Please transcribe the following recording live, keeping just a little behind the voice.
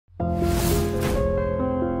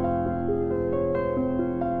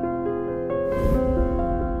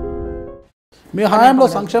మీ హయాంలో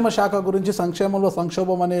సంక్షేమ శాఖ గురించి సంక్షేమంలో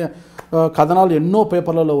సంక్షోభం అనే కథనాలు ఎన్నో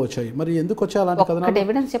పేపర్లలో వచ్చాయి. మరి ఎందుకు వచ్చాయి అలాంటి కథనాలు?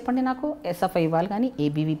 ఎవిడెన్స్ చెప్పండి నాకు. ఎస్ఎఫ్ఐ వాళ్ళు కానీ,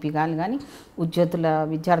 ఏబీవీపీ వాళ్ళు కానీ,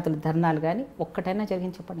 విద్యార్థుల ధర్నాలు కానీ ఒక్కటైనా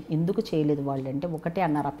జరిగింది చెప్పండి. ఎందుకు చేయలేదు వాళ్ళు అంటే ఒకటే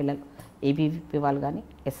అన్నారు ఆ పిల్లలు, ఏబీవీపీ వాళ్ళు కానీ,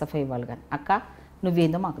 ఎస్ఎఫ్ఐ వాళ్ళు కానీ, అక్క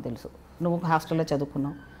నువ్వేందో మాకు తెలుసు, నువ్వు హాస్టల్లో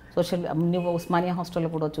చదువుకున్నావు, నువ్వు ఉస్మానియా హాస్టల్లో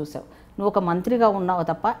కూడా చూసావు, నువ్వు ఒక మంత్రిగా ఉన్నావు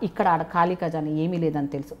తప్ప ఇక్కడ ఆడ ఖాళీ ఖజానా ఏమీ లేదని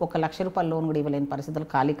తెలుసు. 1 లక్ష రూపాయల లోన్ కూడా ఇవ్వలేని పరిస్థితులు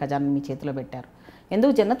ఖాళీ ఖజానా మీ చేతిలో పెట్టారు.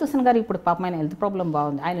 ఎందుకు జన్నత్ హుస్సేన్ గారు ఇప్పుడు పాపం ఆయన హెల్త్ ప్రాబ్లం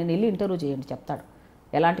బాగుంది, ఆయన వెళ్ళి ఇంటర్వ్యూ చేయండి చెప్తాడు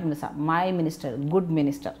ఎలాంటి minister, my minister good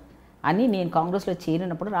minister అని. నేను కాంగ్రెస్లో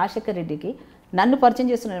చేరినప్పుడు రాజశేఖర్ రెడ్డికి నన్ను పరిచయం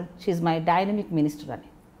చేస్తున్నాను, షీఈ్ మై డైనమిక్ మినిస్టర్ అని.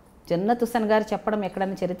 జన్నత్ హుస్సేన్ గారు చెప్పడం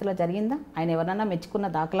ఎక్కడైనా చరిత్రలో జరిగిందా? ఆయన ఎవరైనా మెచ్చుకున్న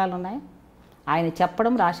దాఖలాలు ఉన్నాయా? ఆయన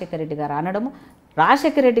చెప్పడం, రాజశేఖర రెడ్డి గారు అనడము.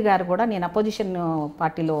 రాజశేఖర రెడ్డి గారు కూడా నేను అపోజిషన్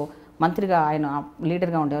పార్టీలో మంత్రిగా, ఆయన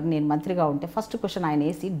లీడర్గా ఉండేవారు, నేను మంత్రిగా ఉంటే ఫస్ట్ క్వశ్చన్ ఆయన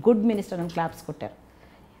వేసి గుడ్ మినిస్టర్ అని క్లాప్స్ కొట్టారు.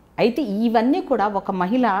 అయితే ఇవన్నీ కూడా ఒక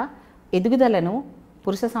మహిళ ఎదుగుదలను,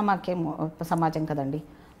 పురుష సమాజం కదండి,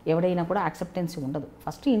 ఎవడైనా కూడా యాక్సెప్టెన్స్ ఉండదు.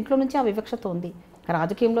 ఫస్ట్ ఇంట్లో నుంచి ఆ వివక్షత ఉంది.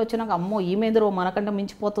 రాజకీయంలో వచ్చినాక అమ్మో ఈమెదరో మనకంటే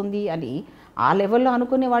మించిపోతుంది అని ఆ లెవెల్లో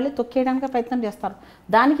అనుకునే వాళ్ళు తొక్కేయడానికి ప్రయత్నం చేస్తారు.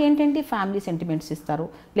 దానికి ఏంటంటే ఫ్యామిలీ సెంటిమెంట్స్ ఇస్తారు,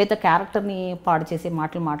 లేదా క్యారెక్టర్ని పాడు చేసే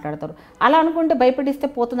మాటలు మాట్లాడతారు. అలా అనుకుంటే భయపడిస్తే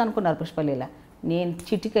పోతుంది అనుకున్నారు పుష్పలీల. నేను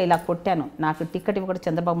చిటిక ఇలా కొట్టాను, నాకు టికెట్ ఇవ్వకుండా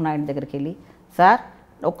చంద్రబాబు నాయుడు దగ్గరికి వెళ్ళి, సార్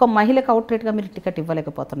ఒక్క మహిళకు అవుట్రేట్గా మీరు టికెట్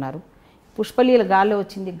ఇవ్వలేకపోతున్నారు, పుష్పలీల గాల్లో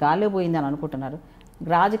వచ్చింది గాల్లో పోయింది అని అనుకుంటున్నారు.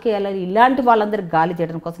 రాజకీయాల్లో ఇలాంటి వాళ్ళందరికీ గాలి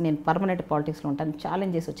చేయడం కోసం నేను పర్మనెంట్ పాలిటిక్స్లో ఉంటాను,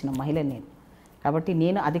 ఛాలెంజ్ చేసి వచ్చిన మహిళ నేను. కాబట్టి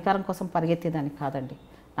నేను అధికారం కోసం పరిగెత్తేదాన్ని కాదండి.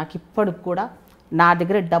 నాకు ఇప్పటికి కూడా నా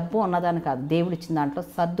దగ్గర డబ్బు ఉన్నదాన్ని కాదు, దేవుడు ఇచ్చిన దాంట్లో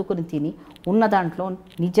సర్దుకుని తిని ఉన్న దాంట్లో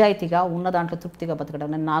నిజాయితీగా ఉన్న దాంట్లో తృప్తిగా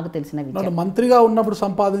బతకడం నాకు తెలిసిన విషయం. మంత్రిగా ఉన్నప్పుడు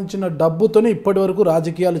సంపాదించిన డబ్బుతోనే ఇప్పటి వరకు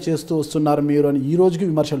రాజకీయాలు చేస్తూ వస్తున్నారు మీరు అని ఈ రోజుకి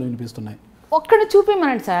విమర్శలు వినిపిస్తున్నాయి. ఒక్కడు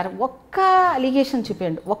చూపించమనండి సార్, ఒక్క అలిగేషన్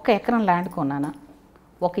చూపించండి. 1 ఎకరం ల్యాండ్ కొన్నానా,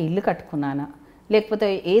 1 ఇల్లు కట్టుకున్నానా, లేకపోతే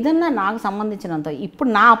ఏదన్నా నాకు సంబంధించినంత. ఇప్పుడు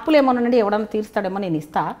నా అప్పులు ఏమన్నా ఎవడన్నా తీరుస్తాడేమో నేను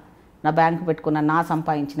ఇస్తా. నా బ్యాంకు పెట్టుకున్న, నా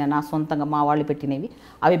సంపాదించిన, నా సొంతంగా మా వాళ్ళు పెట్టినవి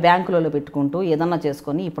అవి బ్యాంకులలో పెట్టుకుంటూ ఏదన్నా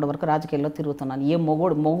చేసుకొని ఇప్పటివరకు రాజకీయాల్లో తిరుగుతున్నాను. ఏ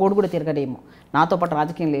మొగోడు కూడా తిరగడేమో. నాతో పాటు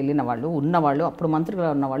రాజకీయంలో వెళ్ళిన వాళ్ళు, ఉన్నవాళ్ళు, అప్పుడు మంత్రిగా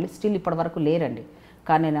ఉన్నవాళ్ళు స్టిల్ ఇప్పటివరకు లేరండి.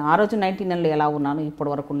 కానీ నేను ఆ రోజు 1999లో ఎలా ఉన్నాను, ఇప్పటి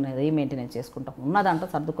వరకు ఉన్నది మెయింటెనెన్స్ చేసుకుంటాం. ఉన్న దాంట్లో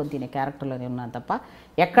సర్దుకొని తినే క్యారెక్టర్లోనే ఉన్నాను తప్ప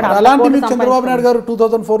ఎక్కడ. చంద్రబాబు నాయుడు గారు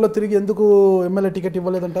 2004లో తిరిగి ఎందుకు ఎమ్మెల్యే టికెట్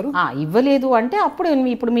ఇవ్వలేదంటారు? ఇవ్వలేదు అంటే అప్పుడు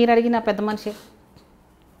ఇప్పుడు మీరు అడిగిన పెద్ద మనిషి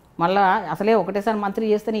మళ్ళీ అసలే ఒకటేసారి మంత్రి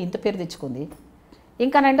చేస్తేనే ఇంత పేరు తెచ్చుకుంది,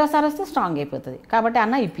 ఇంకా రెండోసారి వస్తే స్ట్రాంగ్ అయిపోతుంది. కాబట్టి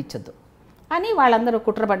అన్న ఇప్పించొద్దు అని వాళ్ళందరూ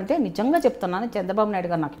కుట్రపడితే, నిజంగా చెప్తున్నాను చంద్రబాబు నాయుడు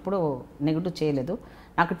గారు నాకు ఇప్పుడు నెగిటివ్ చేయలేదు.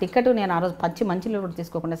 నాకు టికెట్ నేను ఆ రోజు మంచిలో కూడా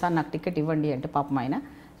తీసుకోకుండా, సార్ నాకు టికెట్ ఇవ్వండి అంటే పాపం ఆయన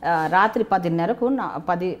రాత్రి 10:30కు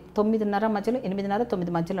 9:30 మధ్యలో 8:30,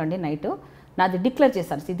 9 మధ్యలో అండి నైట్ నాది డిక్లేర్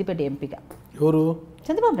చేశారు సిద్దిపేట ఎంపీగా. ఎవరు?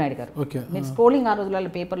 చంద్రబాబు నాయుడు గారు. మీరు స్క్రోలింగ్ ఆ రోజులలో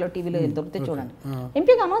పేపర్లో టీవీలో దొరికితే చూడండి,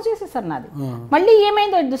 ఎంపీగా అనౌన్స్ చేసేసారు నాది. మళ్ళీ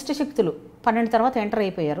ఏమైందో దుష్టశక్తులు 12 తర్వాత ఎంటర్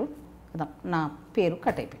అయిపోయారు కదా, నా పేరు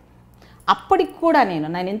కట్ అయిపోయింది. అప్పటికి కూడా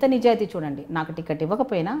నేను ఎంత నిజాయితీ చూడండి, నాకు టికెట్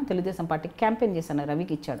ఇవ్వకపోయినా తెలుగుదేశం పార్టీకి క్యాంపెయిన్ చేశాను.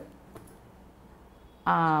 రవికి ఇచ్చాడు,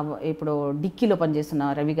 ఇప్పుడు డిక్కీలో పనిచేస్తున్న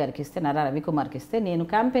రవి గారికి ఇస్తే, నరా రవికుమార్కి ఇస్తే నేను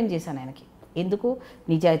క్యాంపెయిన్ చేశాను ఆయనకి. ఎందుకు?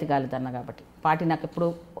 నిజాయితీ గాలిదన్న కాబట్టి. పార్టీ నాకు ఎప్పుడు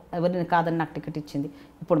ఎవరిని కాదని నాకు టికెట్ ఇచ్చింది.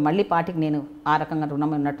 ఇప్పుడు మళ్ళీ పార్టీకి నేను ఆ రకంగా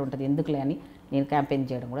రుణం ఉన్నట్టు ఉంటుంది, ఎందుకులే అని నేను క్యాంపెయిన్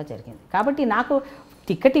చేయడం కూడా జరిగింది. కాబట్టి నాకు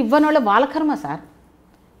టికెట్ ఇవ్వని వాళ్ళు వాళ్ళ కర్మ సార్.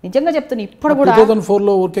 నిజంగా చెప్తున్నా. ఇప్పుడు కూడా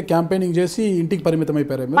 2004లో ఊరికే క్యాంపెయినింగ్ చేసి ఇంటికి పరిమితం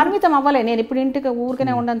అయిపోయారు. పరిమితం అవ్వలే. నేను ఇప్పుడు ఇంటికి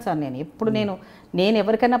ఊరికనే ఉండను సార్. నేను ఎప్పుడు నేను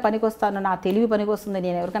ఎవరికైనా పనికి వస్తాను, నా తెలివి పనికి వస్తుంది,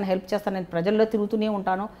 నేను ఎవరికైనా హెల్ప్ చేస్తాను. నేను ప్రజల్లో తిరుగుతూనే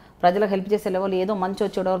ఉంటాను. ప్రజలకు హెల్ప్ చేసే లెవెల్ ఏదో మంచి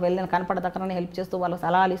వచ్చేవాడు వెళ్ళిన కనపడదక్కడనే హెల్ప్ చేస్తూ వాళ్ళకి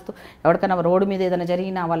సలహాలు ఇస్తూ, ఎవరికైనా రోడ్డు మీద ఏదైనా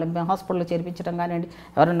జరిగినా వాళ్ళ హాస్పిటల్లో చేర్పించడం కానివ్వండి,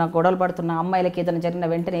 ఎవరైనా గొడవలు పడుతున్న అమ్మాయిలకి ఏదైనా జరిగిన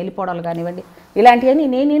వెంటనే వెళ్ళిపోవడాలు కానివ్వండి, ఇలాంటివన్నీ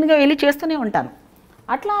నేనుగా వెళ్ళి చేస్తూనే ఉంటాను.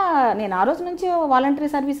 అట్లా నేను ఆ రోజు నుంచి వాలంటరీ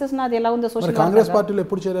సర్వీసెస్ నాది ఎలా ఉందో సోషల్. కాంగ్రెస్ పార్టీలో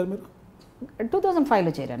ఎప్పుడు చేరారు మీరు?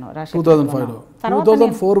 2005లో చేరాను.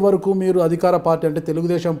 2004 వరకు మీరు అధికార పార్టీ అంటే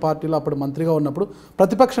తెలుగుదేశం పార్టీలో అప్పుడు మంత్రిగా ఉన్నప్పుడు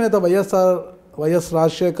ప్రతిపక్ష నేత వైఎస్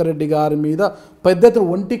రాజశేఖర రెడ్డి గారి మీద పెద్ద ఎత్తున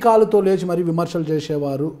ఒంటికాలుతో లేచి మరి విమర్శలు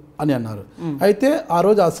చేసేవారు అని అన్నారు. అయితే ఆ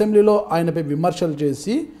రోజు అసెంబ్లీలో ఆయనపై విమర్శలు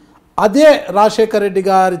చేసి అదే రాజశేఖర రెడ్డి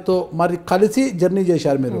గారితో మరి కలిసి జర్నీ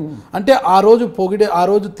చేశారు మీరు. అంటే ఆ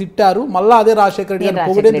రోజు తిట్టారు, మళ్ళీ అదే రాజశేఖర రెడ్డి గారు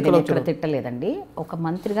పొగిడే. తిట్టలేదండి, ఒక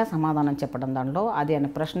మంత్రిగా సమాధానం చెప్పడం దాంట్లో అది ఆయన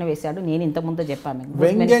ప్రశ్న వేశాడు. నేను ఇంతకుముందు చెప్పాను,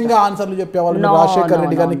 వ్యంగ్యంగా ఆన్సర్లు చెప్పేవాళ్ళు రాజశేఖర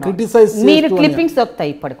రెడ్డి గారిని క్రిటిసైజ్. మీరు క్లిప్పింగ్స్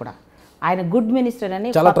దొరుకుతాయి ఇప్పటి కూడా. ఆయన గుడ్ మినిస్టర్ అని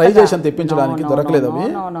చాలా ట్రై చేశాను తెప్పించడానికి, దొరకలేదు అవి.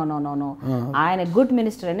 ఆయన గుడ్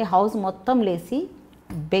మినిస్టర్ అని హౌస్ మొత్తం లేసి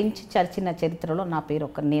బెంచ్ చర్చిన చరిత్రలో నా పేరు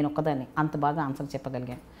నేను ఒక్కదాన్ని అంత బాగా ఆన్సర్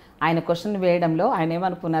చెప్పగలిగాను. ఆయన క్వశ్చన్ వేయడంలో ఆయన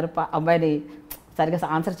ఏమనుకున్నారు, అబ్బాయిని సరిగా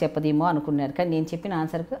ఆన్సర్ చెప్పదేమో అనుకున్నారు, కానీ నేను చెప్పిన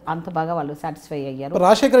ఆన్సర్కి అంత బాగా వాళ్ళు సాటిస్ఫై అయ్యారు.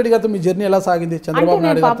 రాజశేఖర రెడ్డి గారితో మీ జర్నీ ఎలా సాగింది? చంద్రబాబు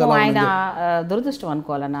నాయుడు పాపం ఆయన దురదృష్టం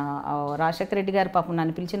అనుకోవాలన్నా, రాజశేఖర రెడ్డి గారు పాపం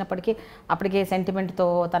నన్ను పిలిచినప్పటికీ అప్పటికే సెంటిమెంట్తో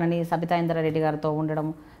తనని సబితా రెడ్డి గారితో ఉండడం,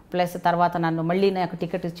 ప్లస్ తర్వాత నన్ను మళ్ళీ నాకు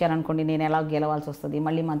టికెట్ ఇచ్చారనుకోండి నేను ఎలా గెలవాల్సి వస్తుంది,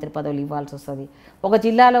 మళ్ళీ మంత్రి పదవులు ఇవ్వాల్సి వస్తుంది. ఒక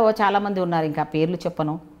జిల్లాలో చాలామంది ఉన్నారు, ఇంకా పేర్లు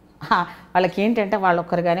చెప్పను, వాళ్ళకి ఏంటంటే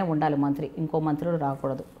వాళ్ళొక్కరుగానే ఉండాలి మంత్రి, ఇంకో మంత్రులు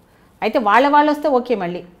రాకూడదు. అయితే వాళ్ళు వస్తే ఓకే,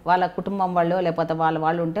 మళ్ళీ వాళ్ళ కుటుంబం వాళ్ళు లేకపోతే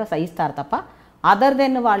వాళ్ళు ఉంటే సహిస్తారు తప్ప అదర్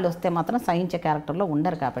దెన్ వాళ్ళు వస్తే మాత్రం సహించే క్యారెక్టర్లో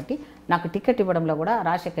ఉండరు. కాబట్టి నాకు టికెట్ ఇవ్వడంలో కూడా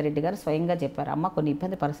రాజశేఖర రెడ్డి గారు స్వయంగా చెప్పారు, అమ్మ కొన్ని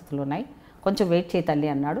ఇబ్బంది పరిస్థితులు ఉన్నాయి, కొంచెం వెయిట్ చేయి తల్లి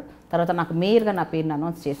అన్నాడు. తర్వాత నాకు మేయర్గా నా పేరుని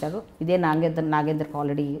అనౌన్స్ చేశాడు. ఇదే నాగేంద్రకి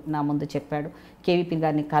ఆల్రెడీ నా ముందు చెప్పాడు. కేవీపీ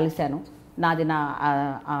గారిని కలిశాను, నాది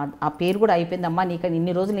ఆ పేరు కూడా అయిపోయింది, అమ్మ నీకు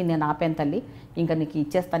ఇన్ని రోజులు నేను ఆపాను తల్లి, ఇంకా నీకు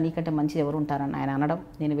ఇచ్చేస్తాను, నీకంటే మంచిది ఎవరు ఉంటారని ఆయన అనడం,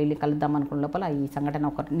 నేను వెళ్ళి కలుద్దాం అనుకున్న లోపల ఈ సంఘటన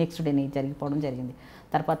ఒక నెక్స్ట్ డే జరిగిపోవడం జరిగింది.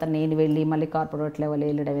 తర్వాత నేను వెళ్ళి మళ్ళీ కార్పొరేట్ లెవెల్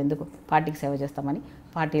వెళ్ళడం ఎందుకు, పార్టీకి సేవ చేస్తామని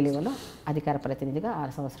పార్టీ లెవెల్లో అధికార ప్రతినిధిగా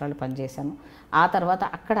 6 సంవత్సరాలు పనిచేశాను. ఆ తర్వాత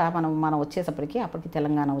అక్కడ మనం వచ్చేసప్పటికి అప్పటికి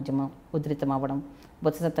తెలంగాణ ఉద్యమం ఉధృతం అవ్వడం,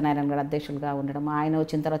 బొత్స సత్యనారాయణ గారు అధ్యక్షులుగా ఉండడం, ఆయన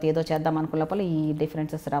వచ్చిన తర్వాత ఏదో చేద్దాం అనుకున్న లోపల ఈ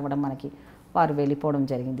డిఫరెన్సెస్ రావడం, మనకి వారు వెళ్ళిపోవడం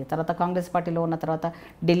జరిగింది. తర్వాత కాంగ్రెస్ పార్టీలో ఉన్న తర్వాత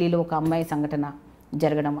ఢిల్లీలో ఒక అమ్మాయి సంఘటన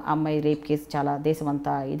జరగడం, అమ్మాయి రేప్ కేసు చాలా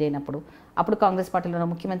దేశమంతా ఇదైనప్పుడు అప్పుడు కాంగ్రెస్ పార్టీలో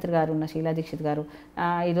ముఖ్యమంత్రి గారు ఉన్న షీలా దీక్షిత్ గారు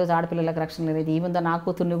ఈరోజు ఆడపిల్లలకు రక్షణ లేదు, ఈవెన్ దో నా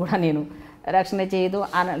కూతుర్ని కూడా నేను రక్షణ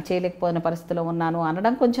చేయలేకపోయిన పరిస్థితిలో ఉన్నాను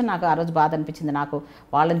అనడం కొంచెం నాకు ఆ రోజు బాధ అనిపించింది. నాకు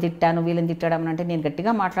వాళ్ళని తిట్టాను వీళ్ళని తిట్టడం అంటే నేను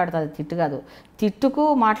గట్టిగా మాట్లాడుతుంది, తిట్టు కాదు, తిట్టుకు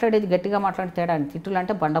మాట్లాడేది గట్టిగా మాట్లాడే తేడా అండి. తిట్టులు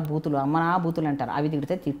అంటే బండ బూతులు, అమ్మనా బూతులు అంటారు, అవి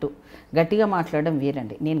తిడితే తిట్టు, గట్టిగా మాట్లాడడం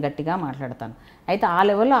వేరండి. నేను గట్టిగా మాట్లాడతాను. అయితే ఆ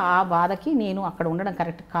లెవెల్లో ఆ బాధకి నేను అక్కడ ఉండడం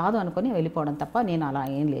కరెక్ట్ కాదు అనుకొని వెళ్ళిపోవడం తప్ప నేను అలా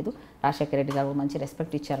ఏం లేదు. రాజశేఖర రెడ్డి గారు మంచి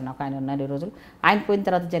రెస్పెక్ట్ ఇచ్చారు నాకు, ఆయన ఉన్న రోజులు. ఆయన పోయిన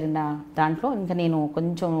తర్వాత జరిగిన దాంట్లో ఇంకా నేను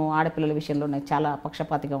కొంచెం ఆడపిల్లల విషయంలో నాకు చాలా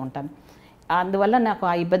పక్షపాతిగా ఉంటాను. అందువల్ల నాకు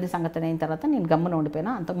ఆ ఇబ్బంది సంగతి అయిన తర్వాత నేను గమ్మున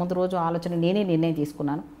ఉండిపోయినా. అంతకుముందు రోజు ఆలోచన నేనే నిర్ణయం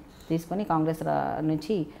తీసుకొని కాంగ్రెస్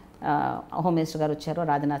నుంచి హోమ్ మినిస్టర్ గారు వచ్చారు,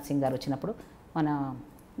 రాజ్నాథ్ సింగ్ గారు వచ్చినప్పుడు మన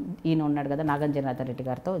ఈయన ఉన్నాడు కదా నాగేంద్ర రెడ్డి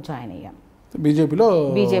గారితో జాయిన్ అయ్యాను. బీజేపీలో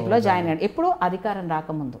జాయిన్ అయ్యాను. ఎప్పుడు అధికారం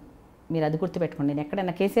రాకముందు, మీరు అది గుర్తుపెట్టుకోండి. నేను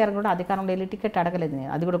ఎక్కడైనా కేసీఆర్ కూడా అధికారంలో వెళ్ళి టికెట్ అడగలేదు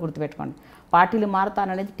నేను, అది కూడా గుర్తుపెట్టుకోండి. పార్టీలు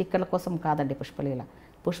మారుతాననేది టిక్కెట్ల కోసం కాదండి.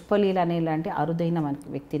 పుష్పలీల అనేలాంటి అరుదైన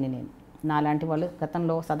వ్యక్తిని నేను. నాలాంటి వాళ్ళు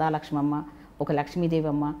గతంలో సదాలక్ష్మమ్మ, ఒక లక్ష్మీదేవి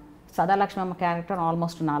అమ్మ, సదాలక్ష్మమ్మ క్యారెక్టర్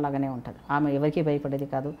ఆల్మోస్ట్ నాలాగానే ఉంటుంది. ఆమె ఎవరికి భయపడేది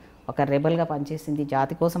కాదు, ఒక రెబల్గా పనిచేసింది,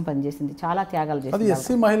 జాతి కోసం పనిచేసింది, చాలా త్యాగాలు చేసింది. అది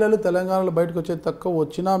ఎస్సీ మహిళలు తెలంగాణలో బయటకు వచ్చేది తక్కువ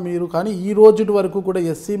వచ్చినా మీరు, కానీ ఈ రోజు వరకు కూడా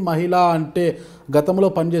ఎస్సీ మహిళ అంటే గతంలో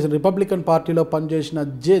పనిచేసిన రిపబ్లికన్ పార్టీలో పనిచేసిన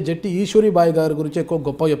జెట్టి ఈశ్వరీబాయి గారి గురించి ఎక్కువ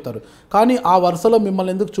గొప్ప చెప్తారు, కానీ ఆ వరుసలో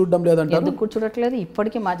మిమ్మల్ని ఎందుకు చూడడం లేదంటారు? ఎందుకు చూడట్లేదు?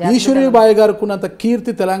 ఇప్పటికీ మా ఈశ్వరీబాయి గారికి ఉన్నంత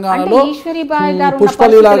కీర్తి తెలంగాణలో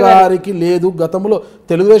పుష్పలీల గారికి లేదు. గతంలో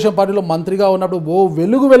తెలుగుదేశం పార్టీలో మంత్రిగా ఉన్నప్పుడు ఓ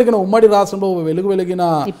వెలుగు వెలిగిన, ఉమ్మడి రాష్ట్రంలో వెలుగు వెలిగిన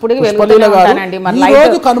పుష్పలీల గారు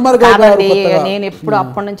నేను ఎప్పుడు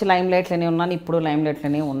అప్పటి నుంచి లైమ్ లైట్లోనే ఉన్నాను, ఇప్పుడు లైమ్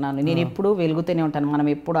లైట్లోనే ఉన్నాను. నేను ఎప్పుడు వెలుగుతూనే ఉంటాను. మనం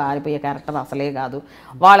ఎప్పుడు ఆరిపోయే క్యారెక్టర్ అసలే కాదు.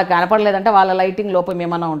 వాళ్ళకి కనపడలేదంటే వాళ్ళ లైటింగ్ లోపం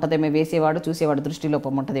ఏమైనా ఉంటుందేమో, వేసేవాడు చూసేవాడు దృష్టి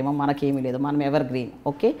లోపం ఉంటుందేమో, మనకేమీ లేదు. మనం ఎవర్ గ్రీన్.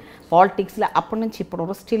 ఓకే, పాలిటిక్స్లో అప్పటి నుంచి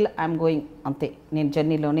ఇప్పుడు స్టిల్ ఐఎమ్ గోయింగ్, అంతే. నేను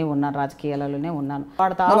జర్నీలోనే ఉన్నాను, రాజకీయాలలోనే ఉన్నాను.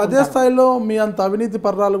 అదే స్థాయిలో మీ అంత అవినీతి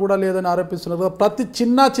పర్రాలు కూడా లేదని ఆరోపిస్తున్నారు. ప్రతి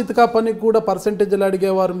చిన్న చితకా పనికి కూడా పర్సెంటేజ్లు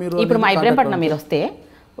అడిగేవారు మీరు. ఇప్పుడు మా ఇబ్రహీంపట్నం మీరు వస్తే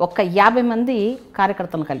ఒక 50 మంది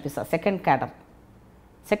కార్యకర్తలను కల్పిస్తారు.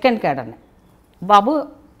 సెకండ్ క్యాడర్ని బాబు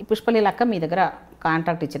పుష్పలీల అక్క మీ దగ్గర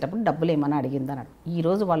కాంట్రాక్ట్ ఇచ్చేటప్పుడు డబ్బులు ఏమన్నా అడిగింది అన్నాడు.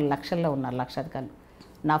 ఈరోజు వాళ్ళు లక్షల్లో ఉన్నారు, లక్షాధికారులు.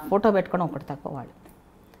 నా ఫోటో పెట్టుకోవడం ఒకటి తక్కువ. వాళ్ళు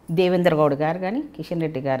దేవేంద్ర గౌడ్ గారు కానీ కిషన్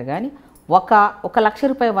రెడ్డి గారు కానీ ఒక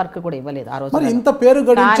 ₹1,00,000 వరకు కూడా ఇవ్వలేదు ఆ రోజు. ఇంత పేరు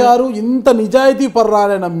గడించారు, ఇంత నిజాయితీ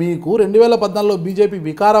పర్రాలైన మీకు 2014లో బీజేపీ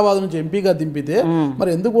వికారాబాద్ నుంచి ఎంపీగా దింపితే మరి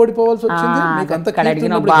ఎందుకు ఓడిపోవాల్సి వచ్చింది? మీకు అంత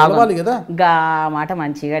గెలవాలి కదా. మాట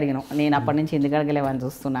మంచిగా అడిగినాం. నేను అప్పటి నుంచి ఎందుకు అడగలేవని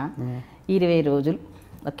చూస్తున్నా. 20 రోజులు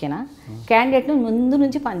ఓకేనా, క్యాండిడేట్ను ముందు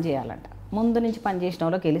నుంచి పనిచేయాలంట. ముందు నుంచి పనిచేసిన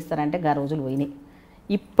వాళ్ళు గెలుస్తారంటే రోజులు పోయినాయి.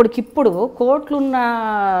 ఇప్పటికిప్పుడు కోట్లున్న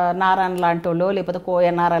నారాయణ లాంటి వాళ్ళు లేకపోతే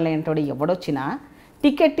కోయనారాయణ లాంటి వాడు ఎవడొచ్చినా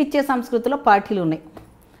టికెట్ ఇచ్చే సంస్కృతిలో పార్టీలు ఉన్నాయి.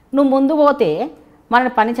 నువ్వు ముందు పోతే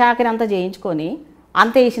మన పని చాకరి అంతా చేయించుకొని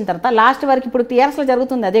అంత వేసిన తర్వాత లాస్ట్ వరకు ఇప్పుడు టీఆర్ఎస్లో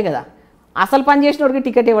జరుగుతుంది అదే కదా. అసలు పని చేసిన వాడికి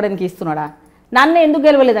టికెట్ ఇవ్వడానికి ఇస్తున్నాడా? నన్ను ఎందుకు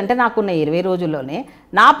గెలవలేదంటే నాకున్న 20 రోజుల్లోనే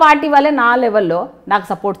నా పార్టీ వాళ్ళే నా లెవెల్లో నాకు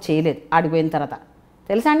సపోర్ట్ చేయలేదు. ఆడిపోయిన తర్వాత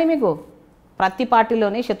తెలుసా అండి మీకు, ప్రతి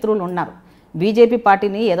పార్టీలోనే శత్రువులు ఉన్నారు. బీజేపీ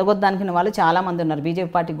పార్టీని ఎదగొద్దానికి వాళ్ళు చాలామంది ఉన్నారు,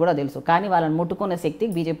 బీజేపీ పార్టీకి కూడా తెలుసు. కానీ వాళ్ళని ముట్టుకునే శక్తి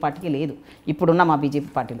బీజేపీ పార్టీకి లేదు. ఇప్పుడున్న మా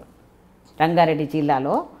బీజేపీ పార్టీలో రంగారెడ్డి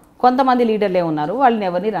జిల్లాలో కొంతమంది లీడర్లే ఉన్నారు, వాళ్ళని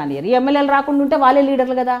ఎవరిని రానియరు. ఎమ్మెల్యేలు రాకుండా ఉంటే వాళ్ళే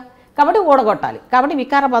లీడర్లు కదా. కాబట్టి ఓడగొట్టాలి. కాబట్టి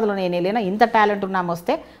వికారాబాద్లో నేను వెళ్ళినా ఇంత టాలెంట్ ఉన్నాము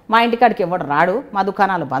వస్తే మా ఇంటికాడికి ఎవడు రాడు, మా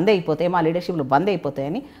దుకాణాలు బంద్ అయిపోతాయి, మా లీడర్షిప్లు బంద్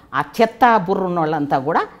అయిపోతాయని ఆ చెత్త బుర్ర ఉన్న వాళ్ళంతా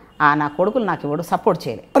కూడా నా కొడుకులు నాకు ఎవడు సపోర్ట్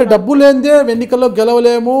చేయలేదు. మరి డబ్బు లేనిదే ఎన్నికల్లో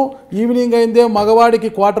గెలవలేము, ఈవినింగ్ అయిందే మగవాడికి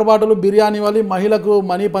క్వార్టర్ బాటిల్ బిర్యానీ ఇవ్వాలి, మహిళకు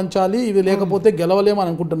మనీ పంచాలి, ఇవి లేకపోతే గెలవలేము అని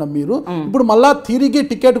అనుకుంటున్నాం. మీరు ఇప్పుడు మళ్ళా తిరిగి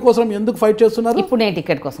టికెట్ కోసం ఎందుకు ఫైట్ చేస్తున్నారు? ఇప్పుడు నేను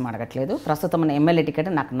టికెట్ కోసం అడగట్లేదు. ప్రస్తుతం ఎమ్మెల్యే టికెట్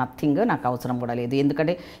నాకు నథింగ్, నాకు అవసరం కూడా లేదు.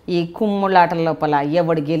 ఎందుకంటే ఈ కుమ్ముళ్ళాటల లోపల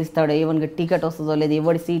ఎవడు గెలుస్తాడో, ఎవరికి టికెట్ వస్తుందో లేదు,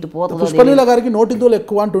 ఎవడి సీటు పోతుందో. పుష్పలీల గారికి నోటిదూలు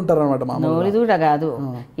ఎక్కువ అంటుంటారు అనమాట. నోటిదూడ కాదు,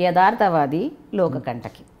 యథార్థవాది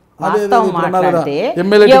లోకకంటకి.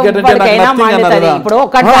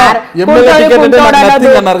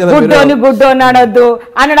 గుడ్డోని అనొద్దు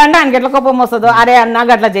అన్నాడంటే ఆయనకి ఎట్లా కోపం వస్తుందో, అరే అన్నా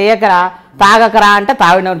గట్లా చేయకరా, తాగకరా అంటే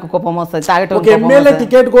తాగినోనికి కోపం వస్తుంది. ఎమ్మెల్యే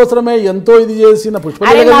టికెట్ కోసమే ఎంతో ఇది చేసిన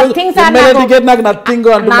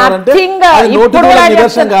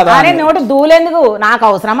అరే నోటి దూలేందుకు, నాకు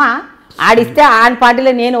అవసరమా? ఆడిస్తే ఆడి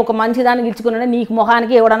పార్టీలో నేను ఒక మంచి దాన్ని గెలుచుకున్నాను, నీకు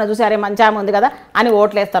మొహానికి ఎవడన్నా చూసి అరే మంచి ఆమె ఉంది కదా అని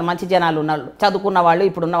ఓట్లేస్తారు. మంచి జనాలు ఉన్నవాళ్ళు, చదువుకున్న వాళ్ళు,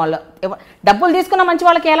 ఇప్పుడున్న వాళ్ళు. డబ్బులు తీసుకున్న మంచి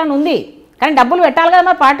వాళ్ళకి ఎలా ఉంది, కానీ డబ్బులు పెట్టాలి కదా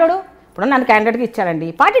మరి పార్టీడు. ఇప్పుడు నన్ను క్యాండిడేట్కి ఇచ్చారండి,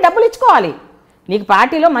 పార్టీ డబ్బులు ఇచ్చుకోవాలి. నీకు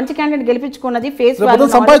పార్టీలో మంచి క్యాండిడేట్ గెలిపించుకున్నది ఫేస్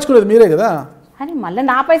సంపాదించుకునేది మీరే కదా, అని మళ్ళీ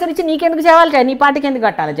నా పైసలు ఇచ్చి నీకెందుకు చేయాలి, నీ పార్టీకి ఎందుకు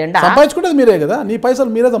కట్టాలి జెండా? సంపాదించుకునేది మీరే కదా, నీ పైసలు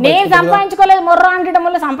మీరే. నేను సంపాదించుకోలేదు, మొర్ర అంటడం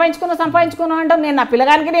వల్ల సంపాదించుకున్నా అంటాం. నేను నా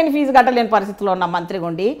పిల్లగానికి నేను ఫీజు కట్టలేని పరిస్థితిలో ఉన్నా. మంత్రిగా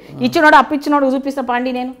ఉండి ఇచ్చినోడు అప్పిచ్చినోడు చూపిస్తా పాండి,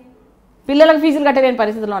 నేను పిల్లలకు ఫీజులు కట్టలేని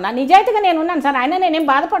పరిస్థితిలో ఉన్నా. నిజాయితీగా నేను ఉన్నాను సార్, అయినా నేనేం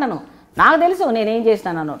బాధపడను. నాకు తెలుసు నేనేం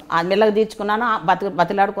చేసినాను, ఆ మెల్లగా తీర్చుకున్నాను,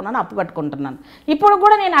 బతిలాడుకున్నాను, అప్పు కట్టుకుంటున్నాను. ఇప్పుడు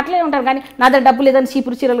కూడా నేను అట్లే ఉంటాను. కానీ నా దగ్గర డబ్బులు ఏదైనా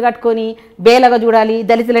చీపురు చీరలు కట్టుకొని బేలగా చూడాలి,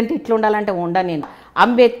 దళితులంటే ఇట్లా ఉండాలంటే ఉండా. నేను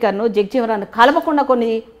అంబేద్కర్ను జగ్జీవన్రామ్ను కలపకుండా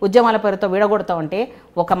కొన్ని ఉద్యమాల పేరుతో విడగొడతా ఉంటే,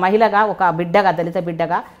 ఒక మహిళగా, ఒక బిడ్డగా, దళిత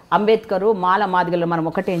బిడ్డగా అంబేద్కరు మాల మాదిగలు మనం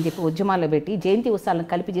ఒకటే అని చెప్పి ఉద్యమాల్లో పెట్టి జయంతి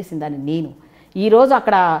ఉత్సవాలను కలిపి చేసిందాన్ని నేను. ఈరోజు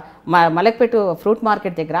అక్కడ మలక్పేట ఫ్రూట్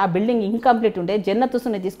మార్కెట్ దగ్గర ఆ బిల్డింగ్ ఇన్కంప్లీట్ ఉండే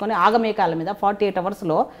జన్నతుసుని తీసుకొని ఆగమేకాల మీద 48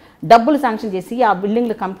 అవర్స్లో డబ్బులు శాంక్షన్ చేసి ఆ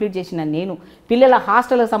బిల్డింగ్లు కంప్లీట్ చేసిన నేను. పిల్లల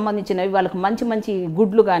హాస్టల్కి సంబంధించినవి వాళ్ళకి మంచి మంచి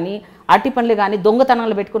గుడ్లు కానీ అట్టి పండ్లు కానీ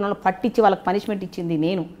దొంగతనాలు పెట్టుకున్న వాళ్ళు పట్టించి వాళ్ళకి పనిష్మెంట్ ఇచ్చింది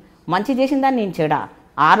నేను. మంచి చేసిందని నేను చెడా.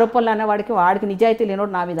 ఆరోపణలు అనేవాడికి వాడికి నిజాయితీ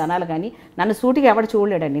లేనోడు నా మీద అనాలి, కానీ నన్ను సూటిగా ఎవడు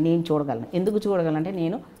చూడలేడండి. నేను చూడగలను. ఎందుకు చూడగలంటే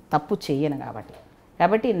నేను తప్పు చెయ్యను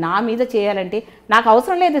కాబట్టి నా మీద చేయాలంటే నాకు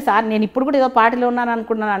అవసరం లేదు సార్. నేను ఇప్పుడు కూడా ఏదో పార్టీలో ఉన్నాను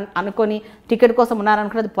అనుకొని టికెట్ కోసం ఉన్నాను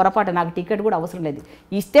అనుకున్నది పొరపాటు. నాకు టికెట్ కూడా అవసరం లేదు.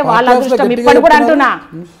 ఇస్తే వాళ్ళ అదృష్టం. ఇప్పుడు కూడా అంటున్నా,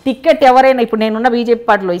 టికెట్ ఎవరైనా ఇప్పుడు నేనున్న బీజేపీ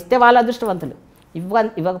పార్టీలో ఇస్తే వాళ్ళ అదృష్టవంతులు,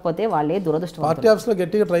 ఇవ్వకపోతే వాళ్ళే దురదృష్టవంతులు.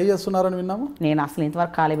 గట్టిగా ట్రై చేస్తున్నారని విన్నాము. నేను అసలు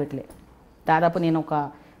ఇంతవరకు కాలే పెట్టలేదు. దాదాపు నేను ఒక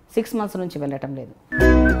 6 months నుంచి వెళ్ళటం లేదు.